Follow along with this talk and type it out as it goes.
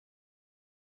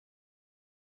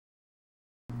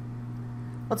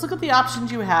Let's look at the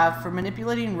options you have for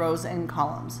manipulating rows and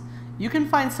columns. You can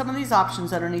find some of these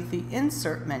options underneath the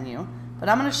Insert menu, but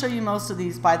I'm going to show you most of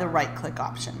these by the right-click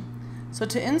option. So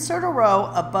to insert a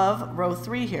row above row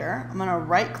 3 here, I'm going to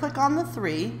right-click on the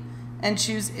 3 and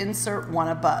choose Insert One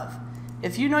Above.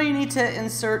 If you know you need to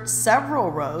insert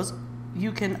several rows,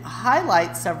 you can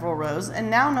highlight several rows, and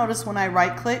now notice when I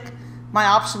right-click, my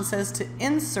option says to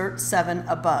Insert 7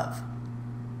 Above.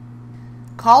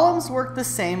 Columns work the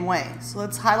same way. So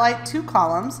let's highlight 2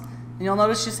 columns, and you'll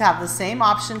notice you have the same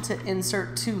option to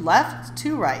insert 2 left,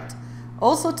 2 right.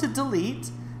 Also to delete.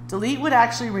 Delete would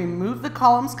actually remove the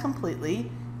columns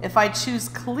completely. If I choose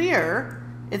clear,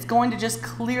 it's going to just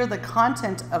clear the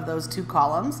content of those 2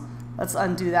 columns. Let's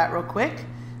undo that real quick.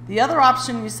 The other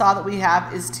option you saw that we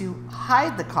have is to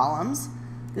hide the columns.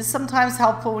 This is sometimes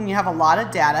helpful when you have a lot of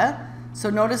data.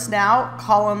 So notice now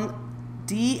column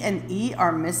D and E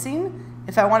are missing.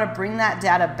 If I want to bring that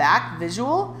data back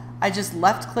visual, I just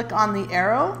left click on the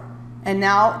arrow, and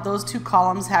now those 2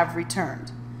 columns have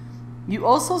returned. You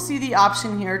also see the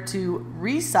option here to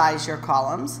resize your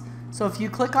columns. So if you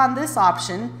click on this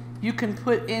option, you can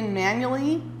put in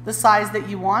manually the size that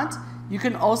you want. You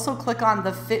can also click on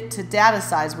the fit to data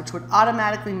size, which would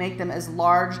automatically make them as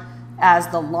large as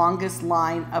the longest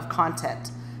line of content.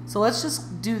 So let's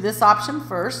just do this option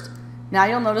first. Now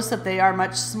you'll notice that they are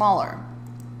much smaller.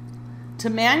 To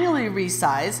manually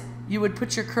resize, you would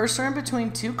put your cursor in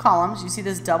between 2 columns. You see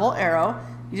this double arrow.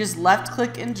 You just left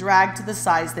click and drag to the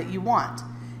size that you want.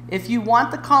 If you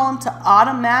want the column to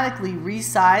automatically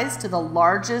resize to the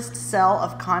largest cell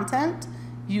of content,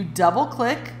 you double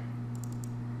click.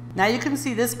 Now you can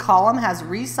see this column has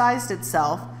resized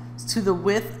itself to the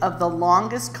width of the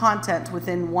longest content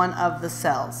within one of the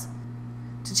cells.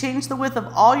 To change the width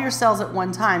of all your cells at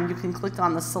one time, you can click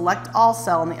on the Select All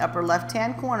cell in the upper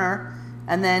left-hand corner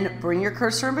and then bring your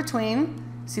cursor in between.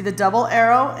 See the double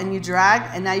arrow and you drag,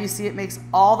 and now you see it makes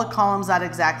all the columns that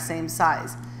exact same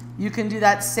size. You can do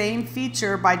that same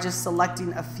feature by just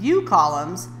selecting a few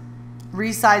columns,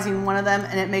 resizing one of them,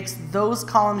 and it makes those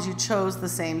columns you chose the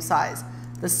same size.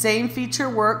 The same feature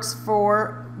works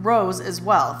for rows as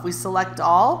well. If we select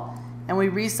all and we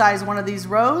resize one of these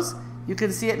rows, you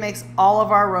can see it makes all of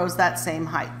our rows that same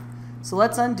height. So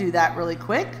let's undo that really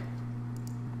quick.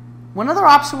 One other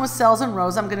option with cells and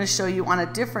rows I'm going to show you on a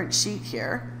different sheet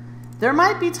here. There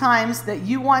might be times that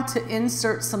you want to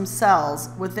insert some cells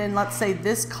within, let's say,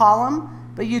 this column,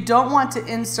 but you don't want to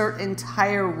insert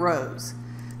entire rows.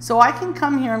 So I can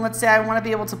come here and let's say I want to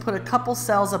be able to put a couple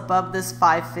cells above this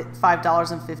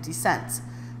 $5.50.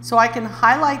 So I can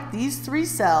highlight these 3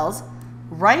 cells,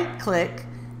 right click,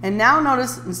 and now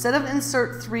notice instead of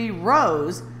insert 3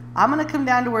 rows, I'm going to come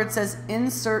down to where it says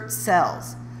Insert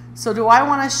Cells. So do I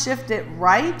want to shift it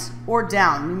right or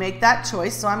down? You make that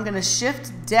choice. So I'm going to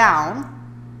shift down.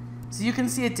 So you can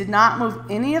see it did not move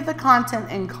any of the content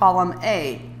in column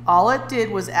A. All it did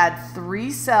was add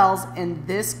 3 cells in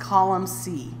this column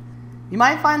C. You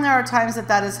might find there are times that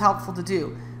that is helpful to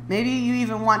do. Maybe you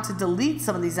even want to delete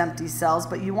some of these empty cells,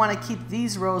 but you want to keep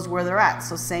these rows where they're at.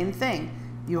 So same thing.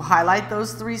 You highlight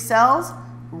those 3 cells,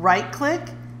 right click,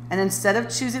 and instead of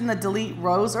choosing the delete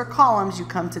rows or columns, you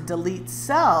come to delete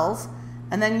cells,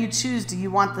 and then you choose, do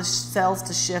you want the cells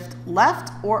to shift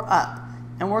left or up?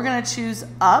 And we're going to choose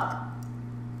up,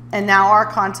 and now our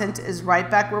content is right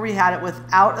back where we had it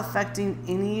without affecting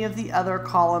any of the other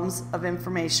columns of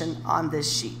information on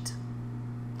this sheet.